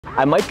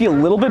I might be a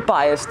little bit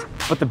biased,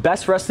 but the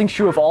best wrestling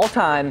shoe of all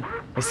time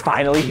is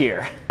finally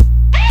here.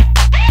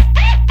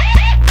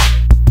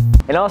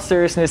 In all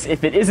seriousness,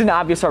 if it isn't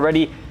obvious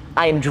already,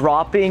 I am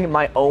dropping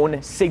my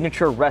own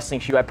signature wrestling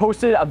shoe. I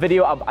posted a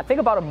video, I think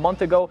about a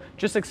month ago,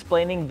 just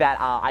explaining that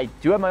I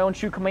do have my own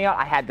shoe coming out.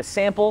 I had the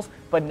samples,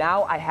 but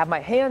now I have my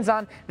hands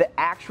on the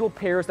actual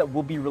pairs that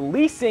will be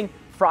releasing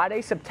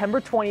Friday,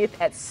 September 20th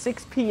at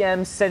 6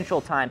 p.m.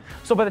 Central Time.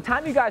 So by the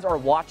time you guys are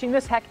watching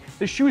this, heck,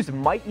 the shoes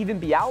might even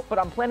be out, but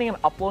I'm planning on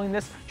uploading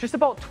this just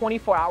about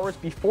 24 hours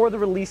before the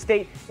release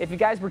date. If you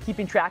guys were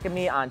keeping track of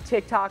me on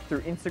TikTok,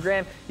 through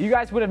Instagram, you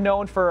guys would have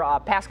known for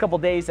past couple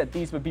days that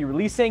these would be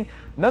releasing.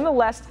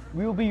 Nonetheless,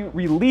 we will be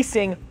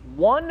releasing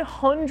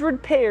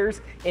 100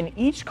 pairs in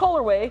each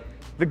colorway,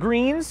 the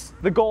greens,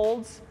 the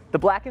golds, the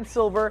black and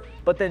silver,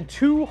 but then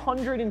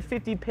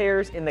 250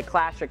 pairs in the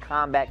Clash of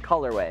Combat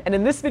colorway. And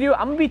in this video,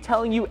 I'm gonna be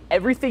telling you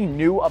everything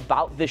new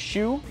about this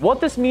shoe, what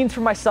this means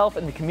for myself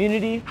and the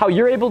community, how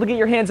you're able to get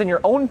your hands on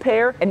your own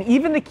pair, and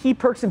even the key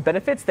perks and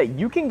benefits that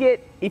you can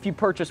get if you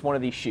purchase one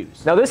of these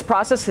shoes. Now, this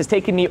process has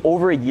taken me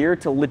over a year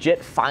to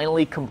legit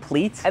finally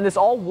complete, and this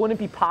all wouldn't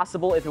be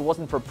possible if it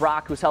wasn't for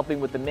Brock, who's helping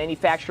with the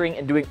manufacturing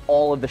and doing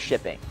all of the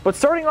shipping. But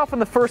starting off on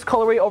the first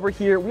colorway over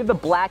here, we have the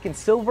black and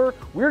silver.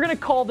 We're gonna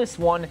call this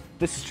one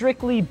the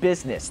Strictly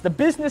Business. The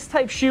business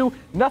type shoe,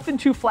 nothing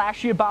too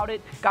flashy about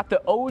it. Got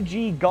the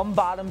OG gum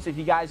bottoms. If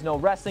you guys know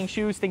wrestling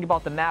shoes, think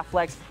about the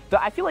Maflex.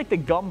 I feel like the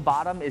gum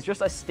bottom is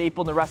just a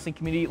staple in the wrestling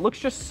community. It looks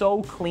just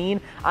so clean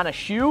on a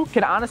shoe.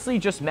 Can honestly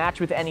just match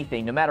with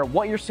anything. No matter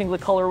what your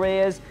singlet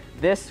colorway is,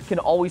 this can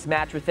always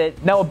match with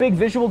it. Now, a big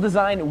visual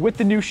design with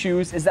the new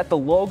shoes is that the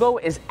logo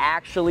is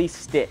actually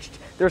stitched.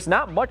 There's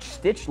not much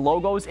stitched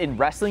logos in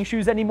wrestling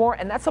shoes anymore,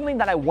 and that's something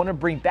that I want to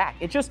bring back.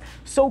 It's just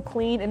so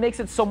clean. It makes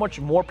it so much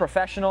more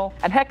professional.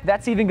 And heck,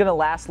 that's even going to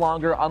last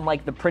longer,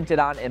 unlike the printed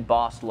on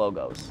embossed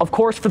logos. Of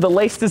course, for the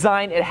lace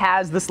design, it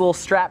has this little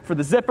strap for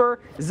the zipper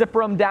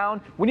them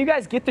down. When you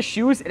guys get the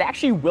shoes, it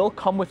actually will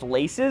come with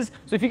laces.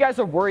 So if you guys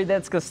are worried that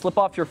it's going to slip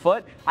off your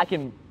foot, I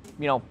can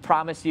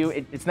promise you,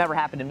 it's never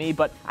happened to me,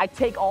 but I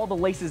take all the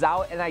laces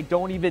out and I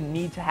don't even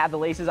need to have the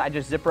laces. I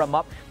just zipper them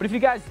up. But if you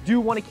guys do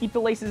want to keep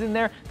the laces in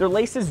there, their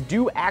laces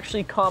do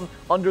actually come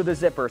under the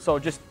zipper. So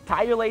just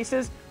tie your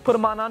laces, put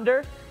them on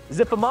under,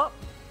 zip them up,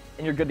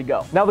 and you're good to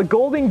go. Now, the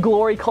Golden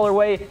Glory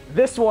colorway,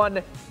 this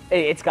one,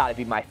 it's got to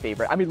be my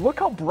favorite. I mean, look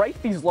how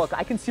bright these look.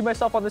 I can see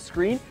myself on the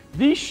screen.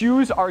 These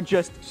shoes are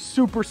just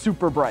super,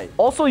 super bright.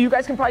 Also, you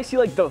guys can probably see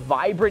like the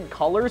vibrant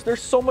colors. They're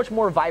so much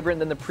more vibrant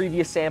than the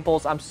previous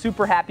samples. I'm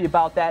super happy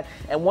about that.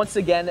 And once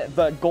again,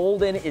 the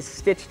golden is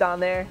stitched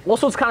on there.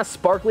 Also, it's kind of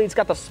sparkly. It's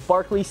got the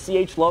sparkly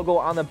CH logo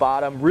on the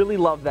bottom. Really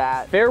love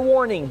that. Fair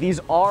warning, these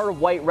are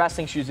white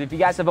wrestling shoes. If you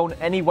guys have owned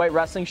any white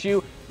wrestling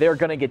shoe, they're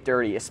gonna get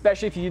dirty,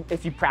 especially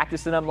if you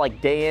practice in them like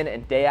day in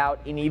and day out,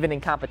 and even in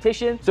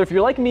competition. So if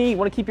you're like me, you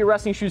wanna keep your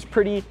wrestling shoes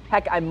pretty,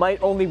 heck, I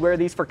might only wear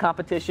these for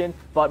competition,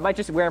 but might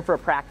just wear them for a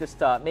practice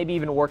to maybe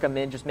even work them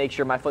in, just make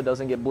sure my foot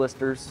doesn't get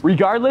blisters.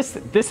 Regardless,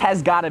 this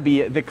has gotta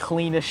be the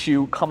cleanest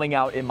shoe coming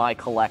out in my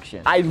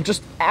collection. I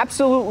just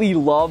absolutely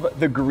love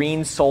the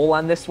green sole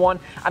on this one.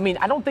 I mean,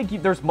 I don't think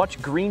there's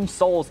much green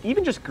soles,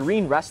 even just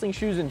green wrestling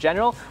shoes in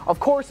general. Of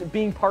course,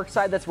 being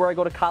Parkside, that's where I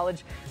go to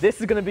college, this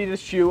is gonna be the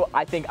shoe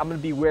I think I'm gonna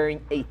be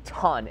wearing a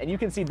ton. And you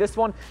can see this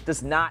one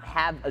does not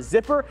have a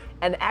zipper,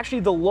 and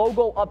actually the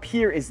logo up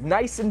here is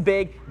nice and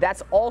big.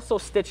 That's also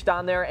stitched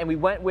on there, and we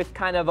went with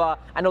kind of I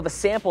know the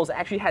samples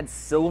actually had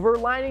silver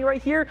lining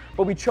right here,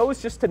 but we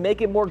chose just to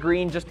make it more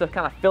green, just to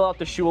kind of fill out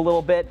the shoe a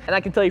little bit. And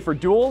I can tell you, for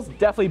duels,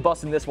 definitely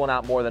busting this one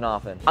out more than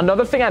often.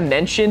 Another thing I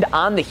mentioned,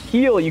 on the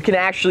heel, you can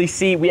actually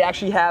see we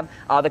actually have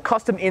the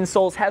custom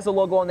insoles, has the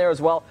logo on there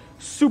as well.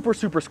 Super,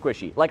 super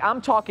squishy. Like,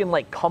 I'm talking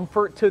like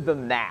comfort to the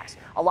max.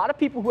 A lot of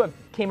people who have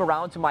came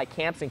around to my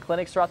camps and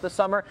clinics throughout the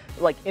summer,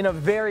 like in a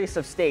various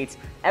of states,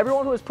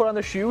 everyone who has put on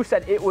the shoe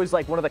said it was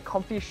like one of the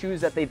comfiest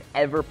shoes that they've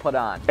ever put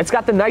on. It's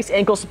got the nice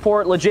ankle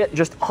support, legit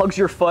just hugs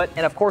your foot,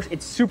 and of course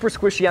it's super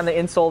squishy on the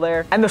insole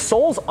there. And the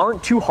soles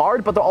aren't too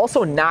hard, but they're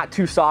also not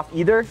too soft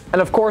either.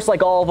 And of course,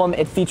 like all of them,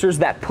 it features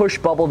that push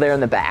bubble there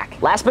in the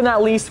back. Last but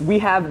not least, we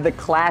have the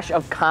Clash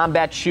of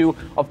Combat shoe,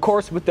 of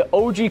course with the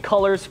OG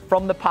colors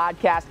from the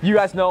podcast. You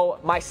guys know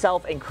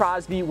myself and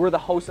Crosby, we're the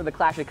hosts of the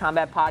Clash of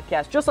Combat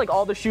podcast. Just like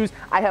all the shoes,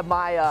 I have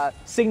my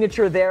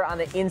signature there on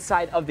the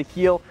inside of the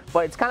heel,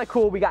 but it's kind of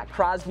cool. We got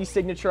Crosby's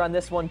signature on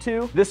this one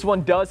too. This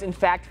one does in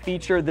fact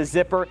feature the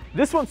zipper.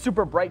 This one's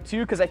super bright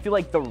too, because I feel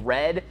like the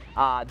red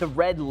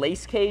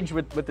lace cage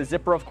with the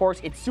zipper, of course,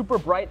 it's super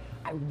bright.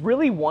 I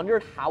really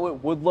wondered how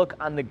it would look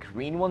on the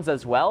green ones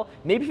as well.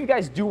 Maybe if you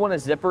guys do want a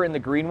zipper in the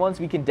green ones,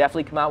 we can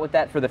definitely come out with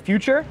that for the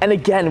future. And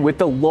again, with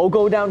the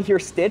logo down here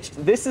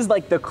stitched, this is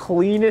like the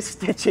cleanest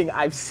stitching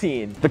I've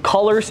seen. The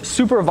colors,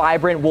 super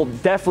vibrant, will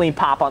definitely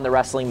pop on the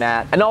wrestling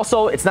mat. And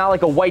also, it's not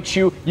like a white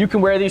shoe. You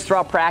can wear these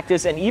throughout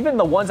practice, and even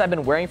the ones I've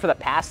been wearing for the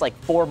past like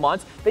 4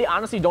 months, they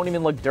honestly don't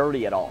even look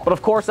dirty at all. But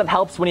of course, that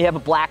helps when you have a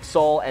black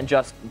sole and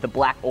just the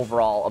black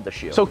overall of the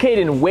shoe. So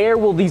Cayden, where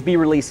will these be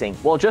releasing?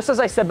 Well, just as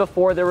I said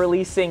before, they're releasing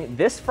releasing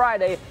this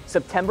Friday,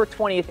 September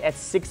 20th at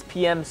 6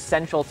 p.m.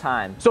 Central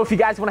Time. So if you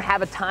guys want to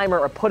have a timer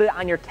or put it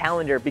on your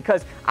calendar,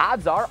 because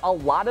odds are a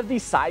lot of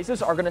these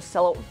sizes are going to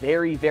sell out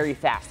very, very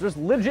fast. There's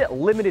legit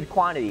limited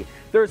quantity.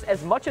 There's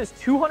as much as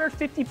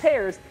 250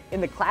 pairs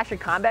in the Clash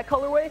of Combat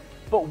colorway,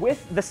 but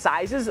with the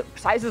sizes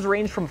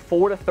range from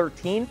 4 to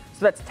 13, so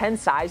that's 10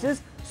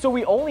 sizes. So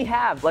we only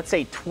have, let's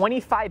say,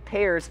 25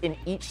 pairs in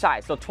each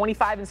size. So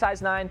 25 in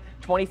size 9,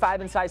 25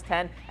 in size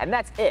 10, and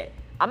that's it.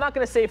 I'm not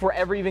gonna say if we're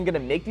ever even gonna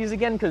make these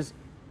again, because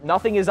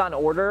nothing is on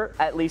order,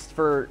 at least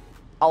for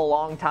a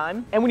long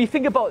time. And when you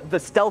think about the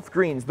stealth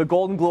greens, the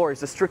golden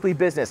glories, the strictly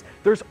business,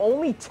 there's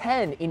only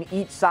 10 in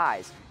each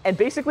size. And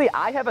basically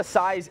I have the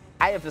size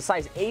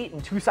 8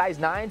 and 2 size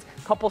 9s,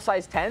 couple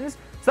size 10s.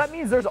 So that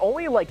means there's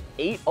only like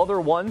 8 other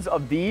ones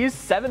of these,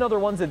 7 other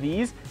ones of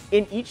these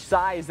in each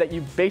size that you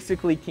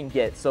basically can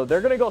get. So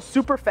they're gonna go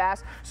super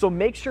fast. So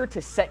make sure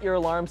to set your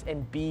alarms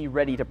and be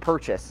ready to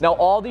purchase. Now,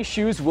 all these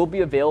shoes will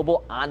be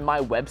available on my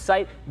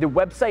website. The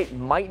website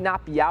might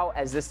not be out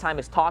as this time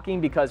is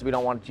talking because we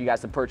don't want you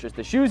guys to purchase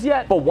the shoes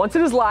yet. But once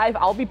it is live,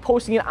 I'll be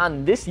posting it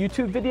on this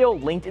YouTube video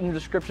linked in the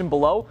description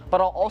below. But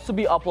I'll also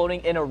be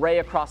uploading an array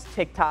across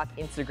TikTok,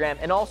 Instagram,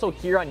 and also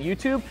here on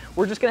YouTube.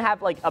 We're just gonna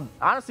have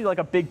honestly like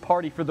a big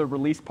party for the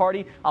release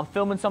party. I'm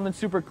filming something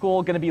super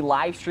cool, gonna be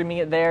live streaming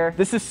it there.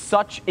 This is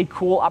such a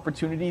cool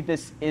opportunity.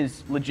 This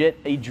is legit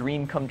a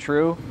dream come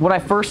true. When I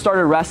first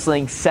started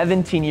wrestling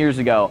 17 years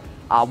ago,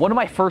 one of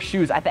my first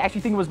shoes, I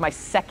actually think it was my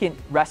second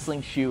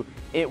wrestling shoe,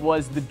 it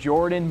was the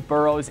Jordan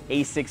Burroughs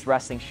A6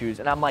 wrestling shoes.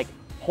 And I'm like,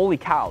 holy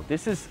cow,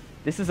 this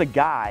is a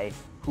guy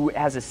who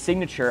has a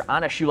signature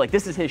on a shoe. Like,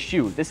 this is his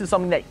shoe. This is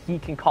something that he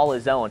can call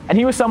his own. And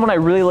he was someone I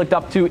really looked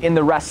up to in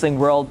the wrestling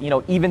world, you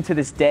know, even to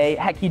this day.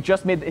 Heck, he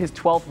just made his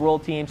 12th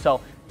world team, so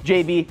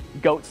JB,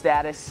 GOAT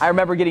status. I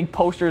remember getting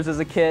posters as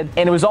a kid,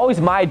 and it was always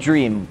my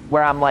dream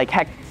where I'm like,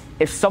 heck,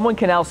 if someone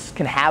else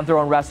can have their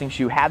own wrestling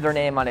shoe, have their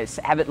name on it,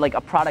 have it like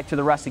a product to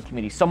the wrestling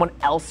community, someone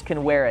else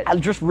can wear it. I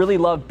just really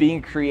love being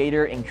a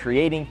creator and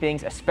creating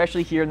things,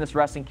 especially here in this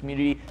wrestling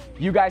community.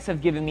 You guys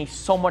have given me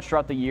so much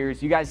throughout the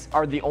years. You guys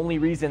are the only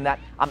reason that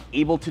I'm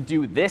able to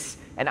do this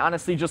and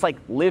honestly just like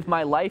live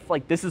my life.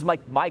 Like, this is like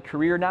my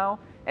career now,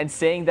 and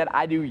saying that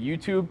I do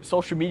YouTube,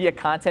 social media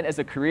content as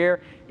a career,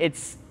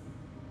 it's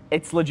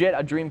legit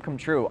a dream come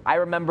true. I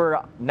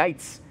remember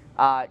nights,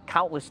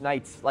 countless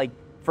nights, like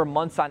for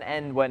months on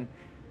end, when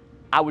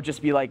I would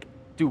just be like,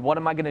 dude, what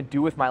am I gonna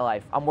do with my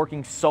life? I'm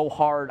working so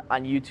hard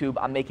on YouTube.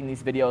 I'm making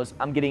these videos.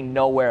 I'm getting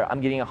nowhere.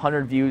 I'm getting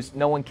 100 views.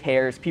 No one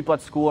cares. People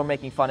at school are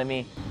making fun of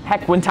me.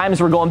 Heck, when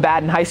times were going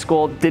bad in high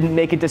school, didn't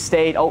make it to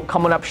state,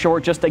 coming up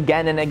short just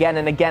again and again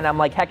and again. I'm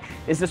like, heck,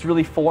 is this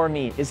really for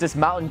me? Is this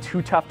mountain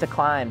too tough to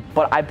climb?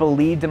 But I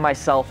believed in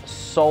myself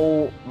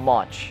so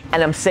much.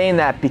 And I'm saying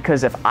that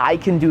because if I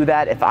can do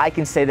that, if I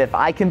can say that, if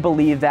I can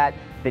believe that,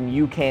 then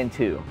you can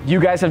too. You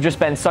guys have just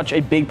been such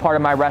a big part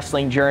of my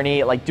wrestling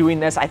journey. Like,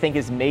 doing this, I think,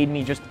 has made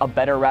me just a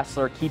better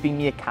wrestler, keeping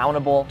me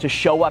accountable to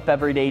show up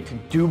every day, to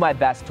do my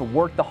best, to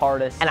work the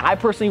hardest. And I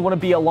personally want to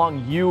be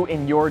along you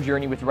in your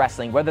journey with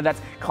wrestling, whether that's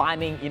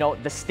climbing, you know,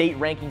 the state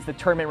rankings, the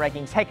tournament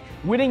rankings, heck,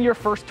 winning your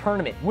first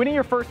tournament, winning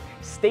your first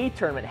state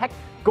tournament, heck,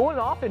 going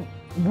off and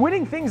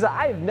winning things that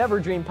I have never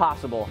dreamed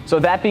possible. So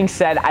that being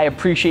said, I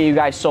appreciate you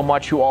guys so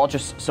much who all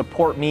just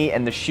support me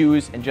and the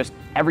shoes and just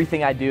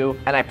everything I do.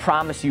 And I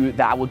promise you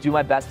that I will do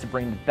my best to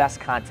bring the best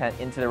content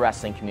into the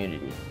wrestling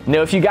community.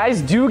 Now, if you guys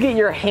do get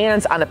your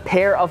hands on a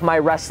pair of my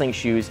wrestling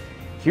shoes,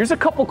 here's a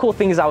couple cool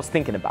things I was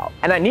thinking about.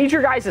 And I need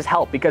your guys'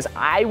 help because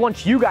I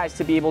want you guys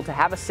to be able to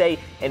have a say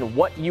in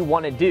what you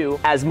want to do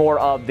as more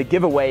of the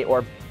giveaway,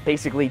 or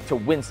basically to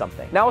win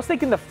something. Now, I was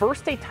thinking the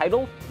first state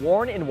title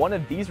worn in one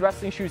of these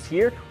wrestling shoes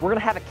here, we're gonna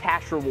have a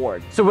cash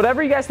reward. So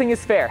whatever you guys think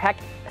is fair, heck,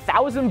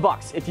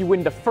 $1,000 if you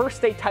win the first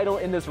state title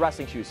in this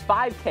wrestling shoes,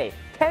 5K,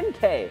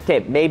 10K. Okay,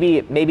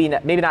 maybe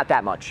not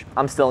that much.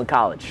 I'm still in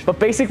college. But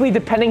basically,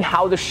 depending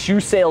how the shoe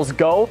sales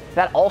go,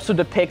 that also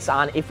depicts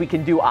on if we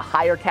can do a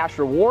higher cash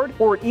reward,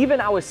 or even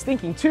I was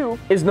thinking too,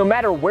 is no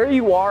matter where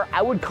you are,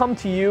 I would come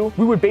to you.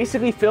 We would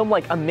basically film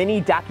like a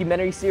mini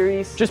documentary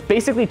series, just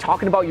basically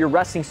talking about your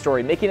wrestling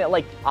story, making it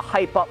like a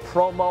hype up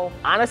promo.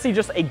 Honestly,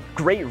 just a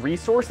great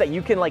resource that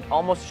you can like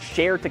almost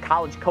share to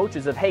college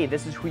coaches of, hey,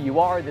 this is who you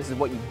are, this is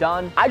what you've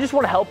done. I just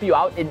want to help you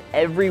out in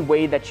every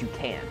way that you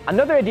can.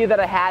 Another idea that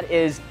I had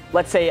is,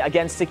 let's say,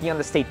 again, sticking on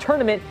the state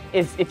tournament,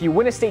 is if you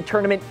win a state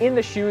tournament in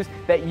the shoes,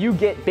 that you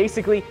get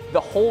basically the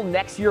whole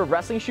next year of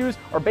wrestling shoes,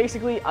 or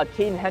basically a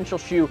Cayden Henschel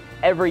shoe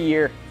every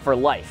year for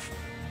life.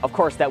 Of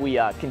course, that we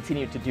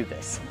continue to do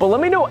this. But let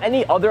me know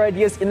any other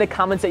ideas in the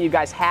comments that you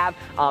guys have.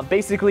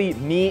 Basically,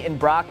 me and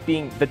Brock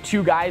being the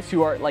two guys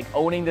who are like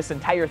owning this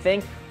entire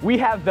thing, we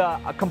have the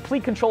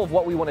complete control of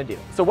what we want to do.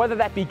 So whether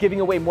that be giving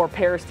away more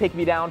pairs, take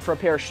me down for a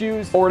pair of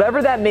shoes, or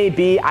whatever that may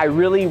be, I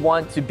really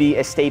want to be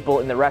a staple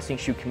in the wrestling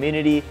shoe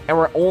community, and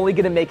we're only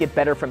going to make it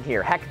better from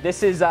here. Heck,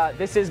 this is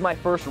my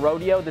first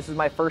rodeo. This is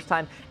my first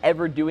time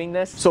ever doing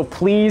this. So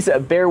please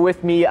bear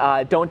with me.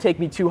 Don't take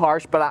me too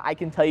harsh, but I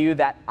can tell you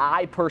that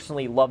I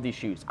personally love love these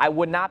shoes. I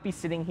would not be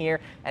sitting here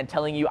and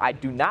telling you I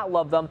do not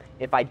love them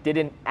if I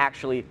didn't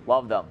actually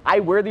love them. I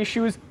wear these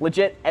shoes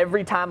legit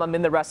every time I'm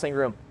in the wrestling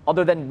room,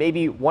 other than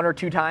maybe 1 or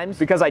 2 times,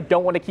 because I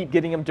don't want to keep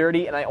getting them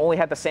dirty and I only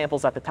had the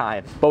samples at the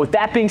time. But with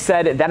that being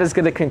said, that is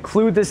going to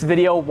conclude this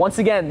video. Once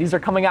again, these are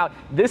coming out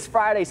this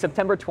Friday,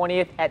 September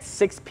 20th at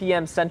 6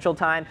 p.m. Central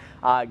Time.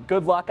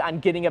 Good luck on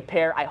getting a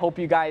pair. I hope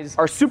you guys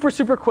are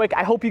super quick.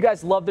 I hope you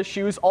guys love the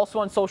shoes. Also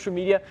on social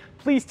media,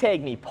 please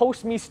tag me,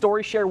 post me,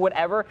 story share,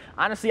 whatever.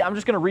 Honestly, I'm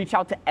just going to reach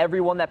out to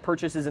everyone that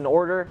purchases an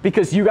order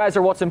because you guys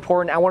are what's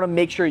important. I want to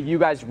make sure you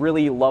guys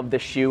really love the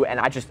shoe, and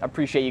I just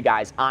appreciate you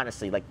guys,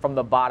 honestly, like from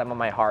the bottom of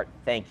my heart.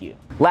 Thank you.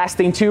 Last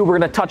thing too, we're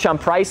going to touch on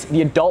price.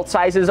 The adult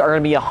sizes are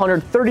going to be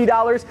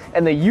 $130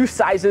 and the youth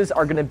sizes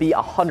are going to be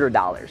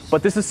 $100.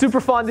 But this is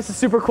super fun. This is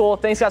super cool.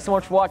 Thanks guys so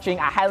much for watching.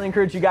 I highly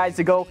encourage you guys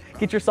to go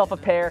get yourself a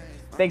pair.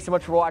 Thanks so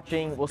much for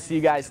watching. We'll see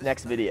you guys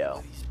next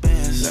video.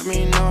 Let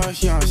me know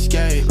if you on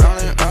skate.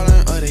 Rollin'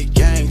 with a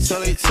gang.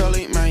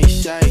 Tully, man, you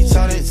shade.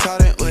 Told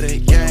it with a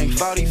gang.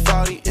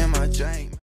 40 in my drink.